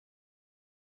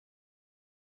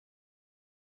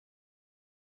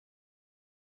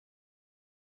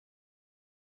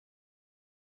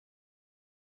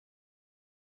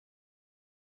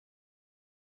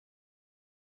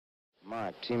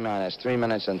Mark, T-minus 3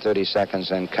 minutes and 30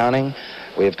 seconds and counting.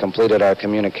 We have completed our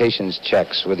communications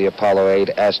checks with the Apollo 8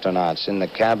 astronauts in the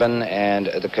cabin, and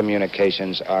the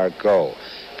communications are go.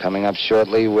 Coming up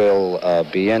shortly, we'll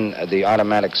be in the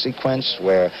automatic sequence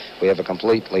where we have a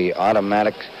completely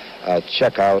automatic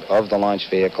checkout of the launch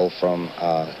vehicle from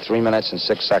 3 minutes and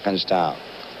 6 seconds down.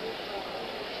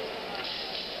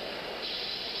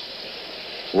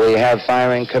 We have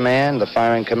firing command. The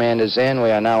firing command is in.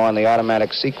 We are now on the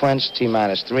automatic sequence,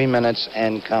 T-minus 3 minutes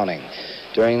and counting.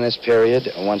 During this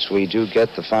period, once we do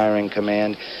get the firing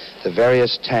command, the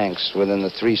various tanks within the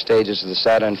 3 stages of the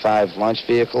Saturn V launch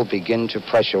vehicle begin to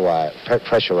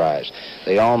pressurize.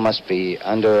 They all must be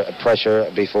under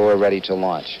pressure before we're ready to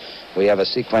launch. We have a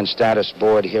sequence status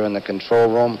board here in the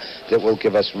control room that will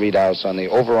give us readouts on the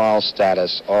overall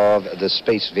status of the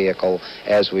space vehicle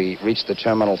as we reach the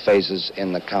terminal phases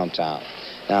in the countdown.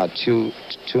 Now, 2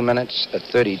 minutes,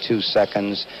 32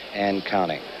 seconds, and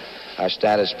counting. Our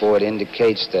status board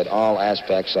indicates that all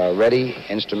aspects are ready.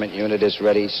 Instrument unit is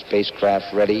ready,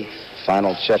 spacecraft ready.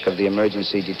 Final check of the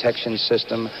emergency detection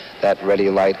system, that ready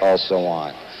light also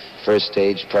on. First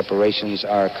stage preparations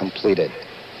are completed.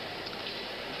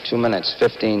 2 minutes,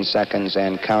 15 seconds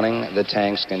and counting. The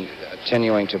tanks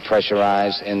continuing to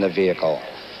pressurize in the vehicle.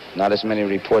 Not as many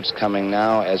reports coming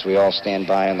now as we all stand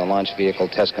by on the launch vehicle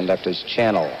test conductor's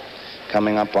channel.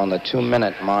 Coming up on the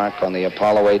 2-minute mark on the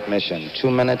Apollo 8 mission.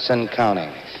 2 minutes and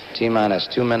counting. T-minus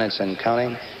 2 minutes and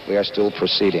counting. We are still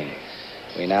proceeding.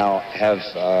 We now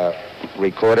have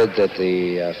recorded that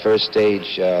the first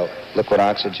stage liquid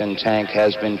oxygen tank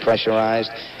has been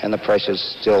pressurized and the pressure's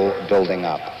still building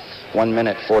up. 1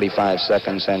 minute, 45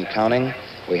 seconds and counting.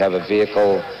 We have a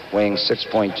vehicle weighing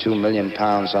 6.2 million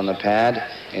pounds on the pad.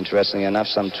 Interestingly enough,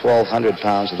 some 1,200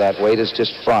 pounds of that weight is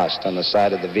just frost on the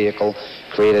side of the vehicle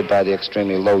created by the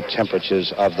extremely low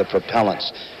temperatures of the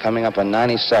propellants. Coming up on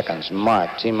 90 seconds,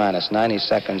 mark, T-minus 90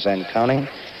 seconds and counting.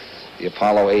 The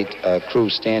Apollo 8 crew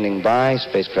standing by,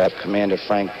 spacecraft commander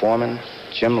Frank Borman,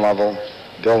 Jim Lovell,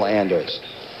 Bill Anders.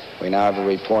 We now have a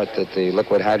report that the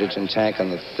liquid hydrogen tank on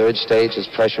the 3rd stage is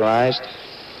pressurized.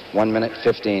 1 minute,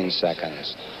 15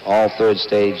 seconds. All 3rd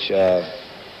stage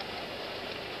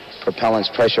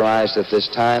propellants pressurized at this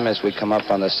time as we come up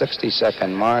on the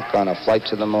 60-second mark on a flight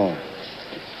to the moon.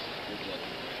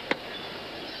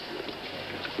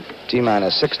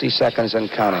 T-minus 60 seconds and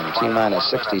counting. T-minus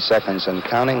 60 seconds and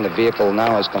counting. The vehicle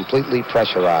now is completely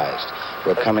pressurized.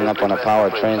 We're coming up on a power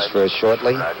transfer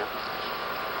shortly.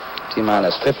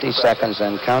 T-minus 50 seconds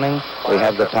and counting. We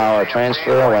have the power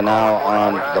transfer. We're now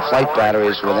on the flight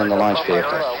batteries within the launch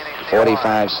vehicle.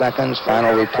 45 seconds.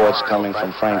 Final reports coming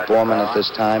from Frank Borman at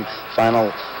this time. Final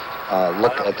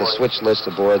look at the switch list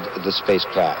aboard the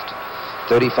spacecraft.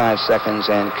 35 seconds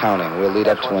and counting. We'll lead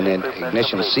up to an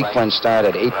ignition sequence start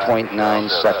at 8.9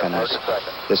 seconds.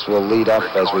 This will lead up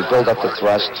as we build up the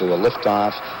thrust to a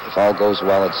liftoff. If all goes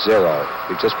well, it's 0.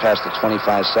 We've just passed the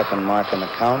 25-second mark in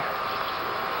the count.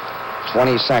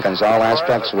 20 seconds, all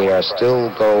aspects, we are still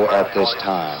go at this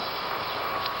time.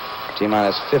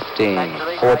 T-minus 15,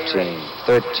 14,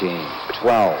 13,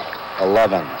 12,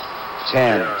 11,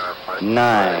 10,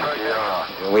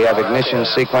 9. We have ignition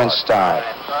sequence start.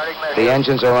 The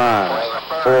engines are on.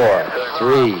 4,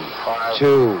 3,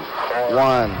 2,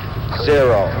 1,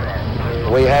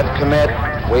 0. We have commit.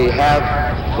 We have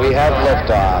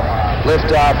liftoff.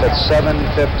 Liftoff at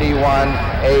 7:51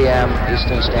 a.m.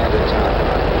 Eastern Standard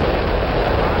Time.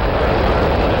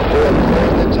 We have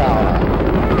cleared the tower.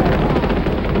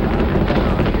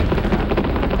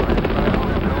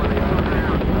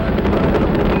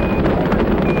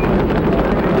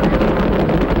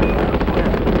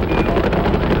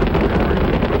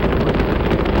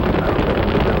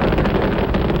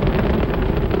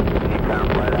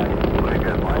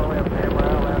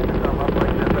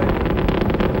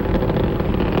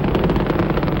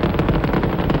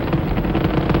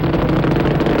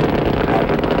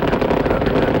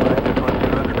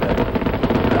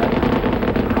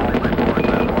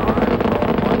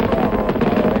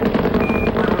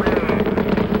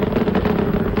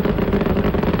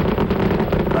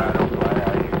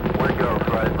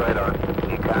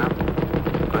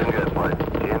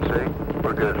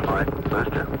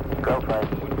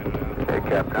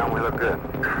 Capcom, we look good.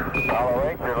 Apollo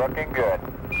 8, you're looking good.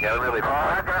 Yeah, really.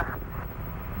 Roger.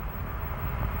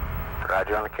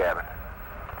 Roger on the cabin.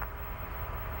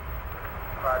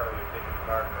 Fido, you're taking the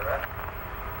car, correct?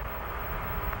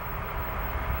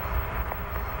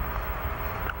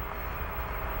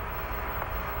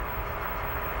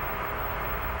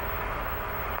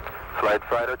 Flight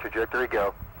Fido, trajectory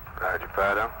go. Roger,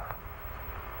 Fido.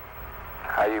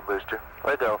 How you, booster?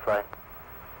 Play Delphi.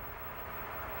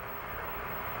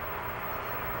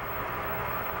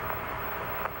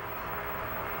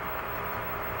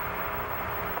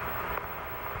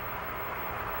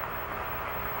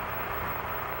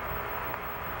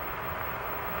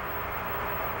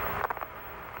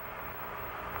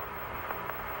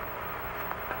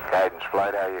 Guidance,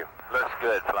 Flight, how are you? Looks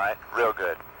good, Flight. Real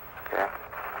good. Okay.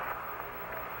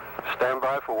 Stand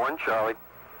by for 1 Charlie.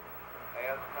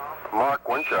 Mark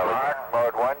 1 Charlie. Mark,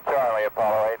 mode 1 Charlie,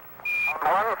 Apollo 8.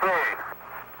 1-3.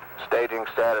 Staging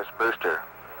status booster.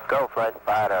 Go, Flight.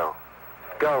 Fido.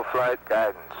 Go, Flight.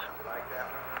 Guidance.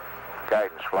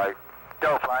 Guidance, Flight.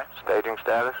 Go, Flight. Staging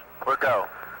status. We're go.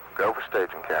 Go for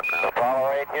staging, Captain.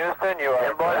 Apollo 8, Houston, you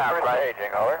are Inboard out, for Flight.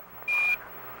 staging, over.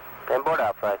 Inboard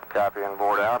out, Flight. Copy,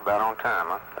 inboard out. About on time,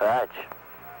 huh? Right.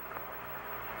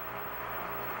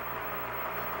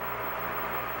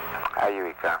 How you,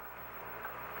 Econ?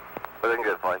 Looking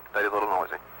good, Flight. Steady, a little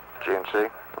noisy. GNC,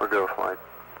 we're go, Flight.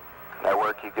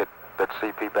 Network, you get that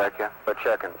CP back in? But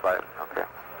checking, Flight. Okay.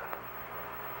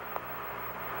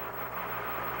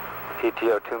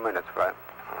 TTO 2 minutes, Flight.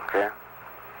 Okay.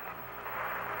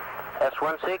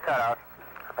 S1C cutout.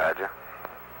 Roger.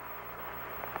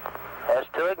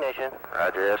 S2 ignition.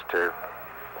 Roger, S2.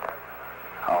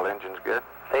 All engines good?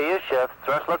 PU shift.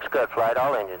 Thrust looks good, Flight.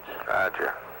 All engines.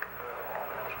 Roger.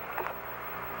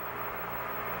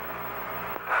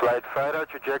 Flight Fido,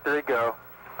 trajectory go.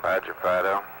 Roger,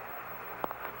 Fido.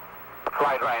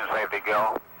 Flight range safety,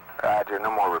 go. Roger,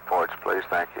 no more reports, please.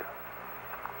 Thank you.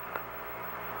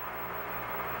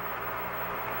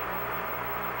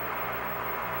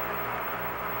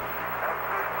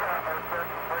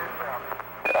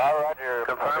 Roger.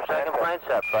 Confirm second plane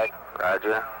set, Flight.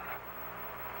 Roger.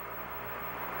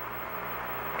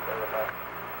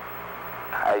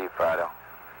 How you, Fido?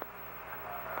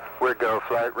 We're go,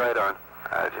 Flight, right on.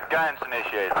 Roger. Guidance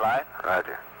initiate, Flight.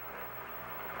 Roger.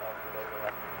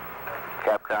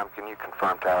 Capcom, can you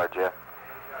confirm tower jet?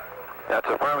 That's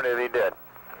affirmative, he did.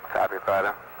 Copy,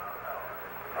 Fido.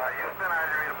 Houston, how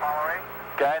do you read Apollo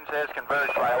 8? Guidance has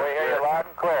converged, Flight. We hear you loud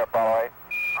and clear, Apollo 8. Okay,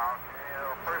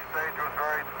 First stage was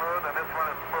very smooth, and this one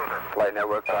is smoother. Flight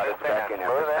network pilot's back in at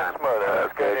Smooth this and time. smoother.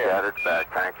 That's good. Okay, Got it back.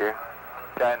 Thank you.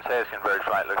 Guidance has converged,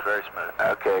 Flight. Looks very smooth.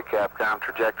 Okay, Capcom,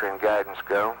 trajectory and guidance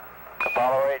go.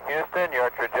 Apollo 8, Houston, your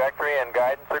trajectory and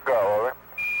guidance are go, over.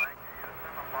 Thank you,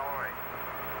 Houston. Apollo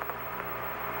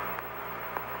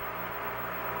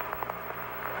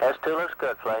 8. S2 looks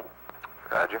good, Flight.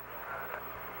 Roger.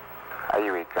 How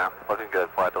you, Ecom? Looking good,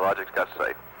 Flight. The logic's got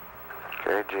safe.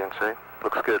 Okay, GNC.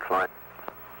 Looks good, Flight.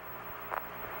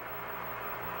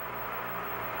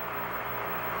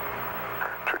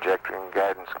 Trajectory and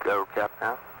guidance go,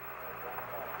 Capcom.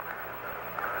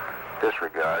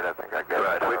 Disregard, I think I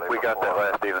got it. Right, we got that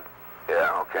last even.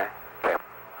 Yeah, okay. Okay.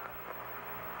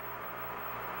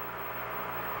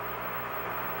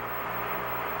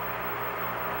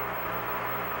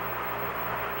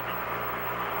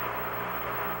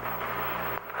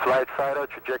 Flight Fido,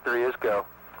 trajectory is go.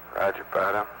 Roger,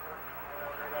 Fido.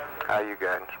 How you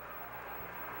guidance?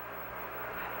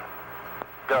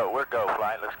 Go, we're go,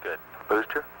 Flight. Looks good.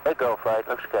 Booster? Hey, go, Flight.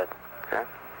 Looks good. Okay.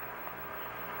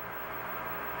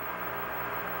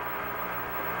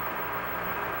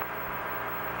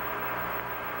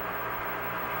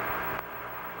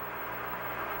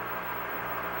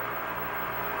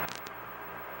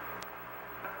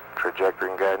 Trajectory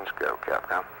and guidance go,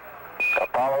 Capcom.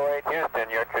 Apollo 8, Houston,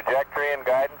 your trajectory and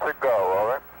guidance are go,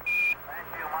 over. Thank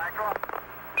you, Michael.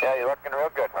 Yeah, you're looking real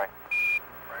good, Frank.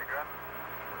 Very good.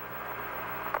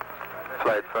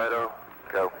 Flight Fido,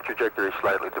 go. Trajectory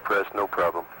slightly depressed, no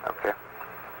problem. Okay.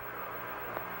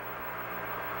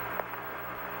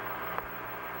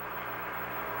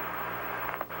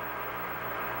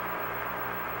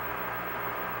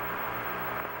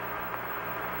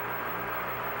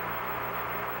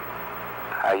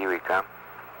 How you, Ecom?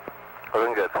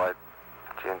 Looking good, Flight.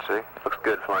 GNC? Looks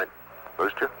good, Flight.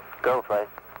 Booster? Go, Flight.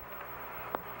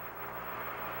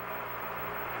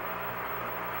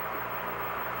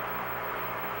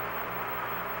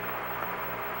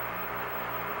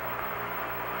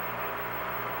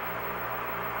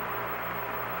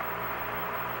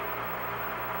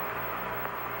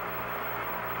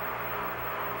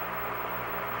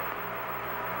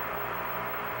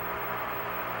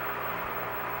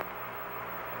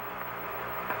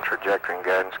 Trajectory and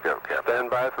guidance go, Cap. Stand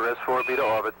by for S4B to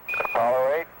orbit.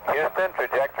 Apollo 8, Houston,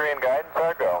 trajectory and guidance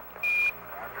are go.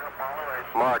 Roger, Apollo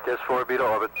 8. Mark, S4B to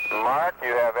orbit. Mark,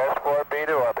 you have S4B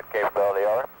to orbit capability,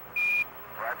 over.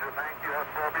 Roger, thank you.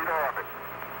 S4B to orbit.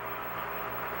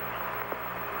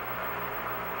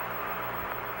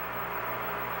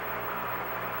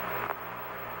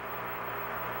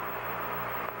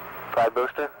 Flight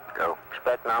booster. Go.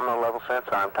 Expect nominal level sense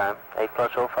arm time.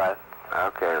 8+05.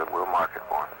 Okay, we'll mark it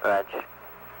for him. Roger.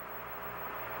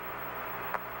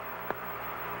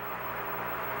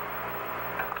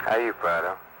 How you,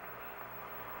 Fido?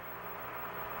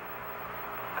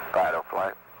 Fido,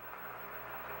 Flight.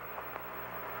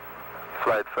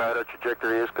 Fido,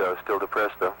 trajectory is go. Still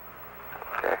depressed, though.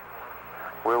 Okay.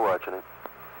 We're watching it.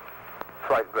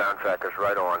 Flight and ground trackers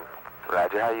right on.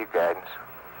 Roger, how you guidance?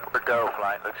 We're go,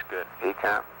 flight. Looks good.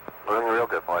 Ecom? Looking real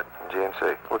good, flight.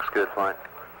 GNC? Looks good, flight.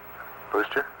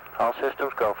 Booster? All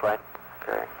systems go, flight.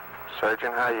 Okay.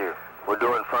 Surgeon, how you? We're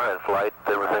doing fine, flight.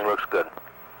 Everything looks good.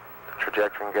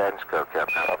 Trajectory and guidance go,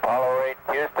 Capcom. Apollo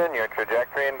 8, Houston, your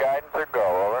trajectory and guidance are go,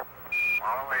 over.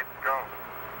 Apollo 8, go.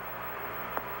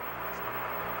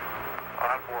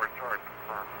 On board, charge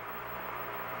confirmed.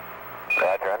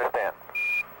 Roger, understand.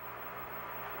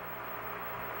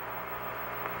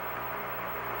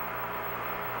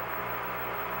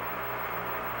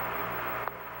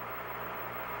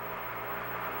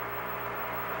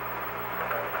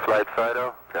 Flight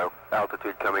Fido? Go.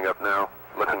 Altitude coming up now.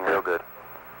 Looking real good.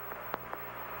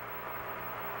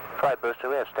 Flight booster,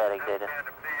 we have static data.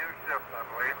 shift, I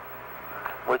believe.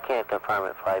 We can't confirm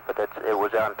it, flight, but it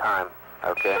was on time.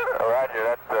 Okay. Roger,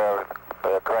 that's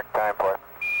the correct time for it.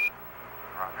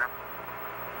 Roger.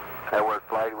 Network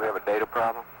flight, we have a data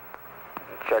problem?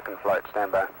 Checking flight,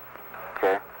 stand by.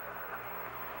 Okay.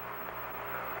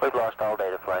 We've lost all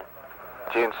data, flight.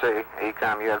 GNC,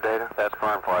 Ecom, you have data? That's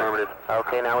firm flight. Affirmative.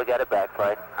 Okay, now we got it back,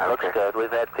 flight. Looks Okay. good.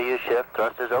 We've had PU shift.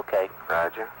 Thrust is okay.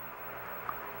 Roger.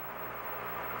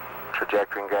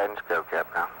 Trajectory and guidance go,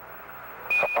 Capcom.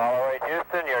 Apollo 8,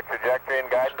 Houston, your trajectory and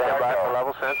guidance Stand are by for go.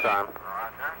 level sense arm.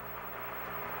 Roger.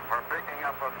 We're picking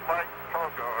up a slight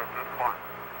pogo at this point.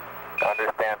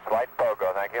 Understand, slight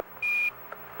pogo, thank you.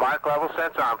 Mark level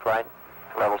sense arm, flight.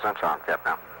 Level sense on,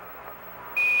 Capcom.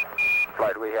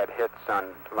 Flight, we had hits on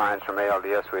lines from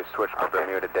ALDS. We switched to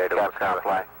Bermuda data. Capcom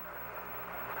flight.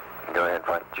 Go ahead,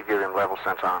 flight. Did you give him level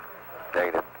sense on?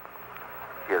 Negative.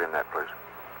 Give him that, please.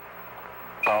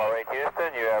 Apollo 8,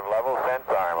 Houston, you have level sense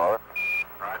arm, over.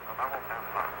 Right, the level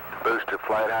 10 Booster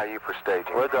flight, how are you for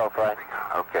staging? We'll go, flight.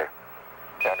 Okay.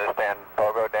 Understand,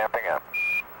 pogo damping up.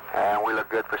 And we look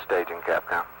good for staging,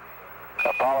 Capcom.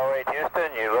 Apollo 8,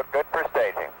 Houston, you look good for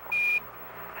staging.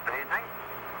 Staging.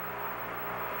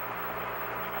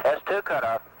 S2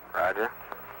 cutoff. Roger.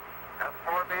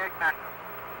 S4B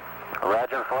ignition.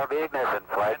 Roger, 4B ignition.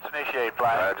 Flight. Initiate,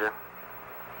 flight. Roger.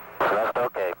 Thrust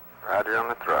okay. Roger on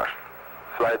the thrust.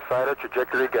 Flight Fido,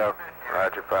 trajectory go.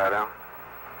 Roger, Fido.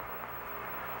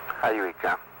 How you,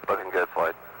 Ecom? Looking good,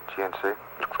 flight. GNC?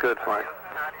 Looks good, flight.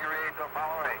 Not your age,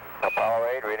 Apollo 8. Apollo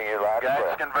 8, reading you loud and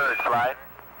clear. converge, flight.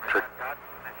 Tra-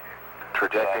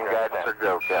 trajectory and guidance are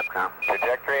go, Capcom.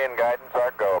 Trajectory and guidance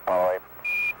are go, Apollo 8.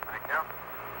 Thank you.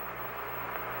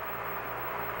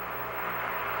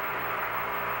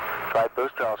 Flight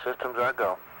booster, all systems are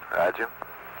go. Roger.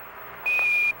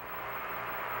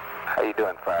 How you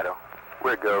doing, Fido?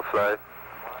 We're go, flight.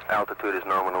 Altitude is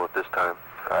nominal at this time.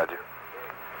 Roger.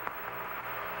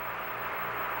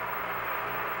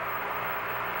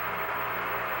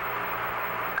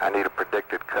 I need a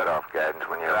predicted cutoff guidance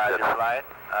when you're Roger, set. flight.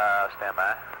 Stand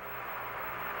by.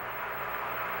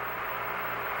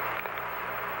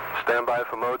 Stand by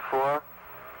for mode 4.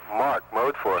 Mark,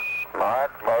 mode 4.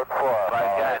 Mark, mode 4.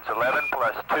 Flight guidance 11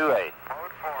 plus 28. Mode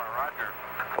 4, Roger.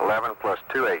 11 plus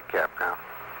 28, Capcom.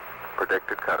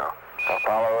 Predicted cutoff.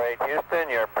 Apollo 8, Houston,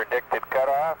 your predicted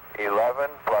cutoff, 11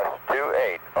 plus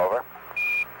 28, over.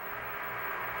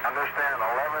 Understand,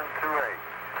 11 to 8.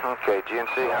 Okay,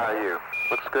 GNC, how are you?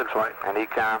 Looks good, flight. And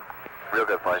Ecom? Real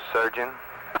good, flight. Surgeon?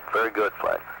 Very good,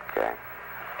 flight. Okay.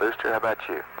 Booster, how about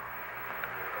you?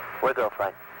 We'll go,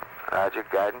 flight. Roger,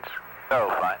 guidance? Go,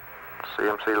 flight.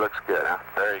 CMC looks good, huh?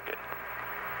 Very good.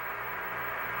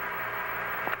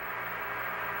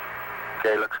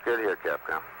 Okay, looks good here,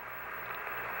 Capcom.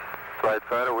 Flight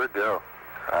Fighter, we'll go.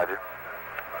 Roger.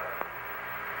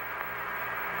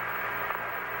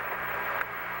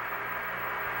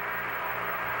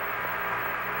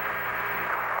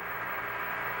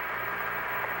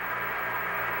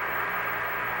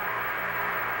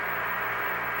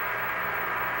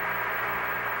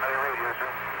 How do you read,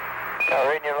 Houston?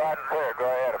 Reading you loud and clear. Go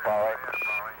ahead, Apollo 8.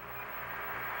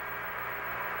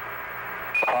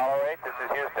 Apollo 8, this is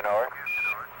Houston, over.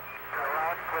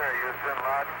 Loud and clear, Houston.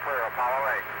 Loud and clear, Apollo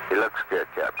 8. He looks good,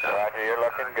 Capcom. Roger, you're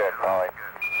looking good, Apollo 8.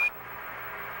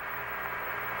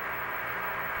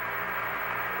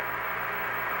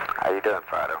 How you doing,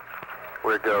 Fido?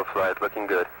 We're go, flight. Looking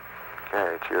good.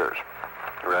 Okay, it's yours.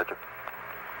 Roger.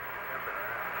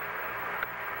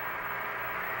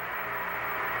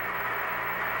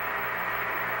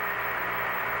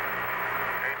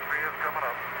 H3 is coming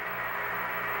up.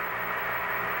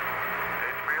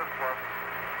 H3 is plus.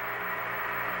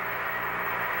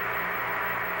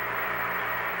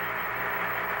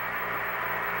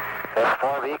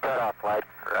 S4B cutoff, flight.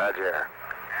 Roger.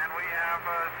 And we have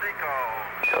up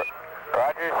Seco.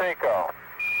 Roger, Seco.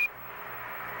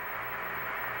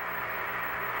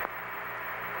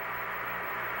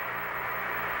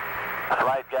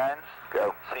 Flight guidance.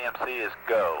 Go. CMC is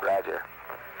go. Roger.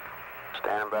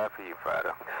 Standing by for you,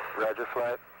 Fido. Roger,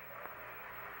 flight.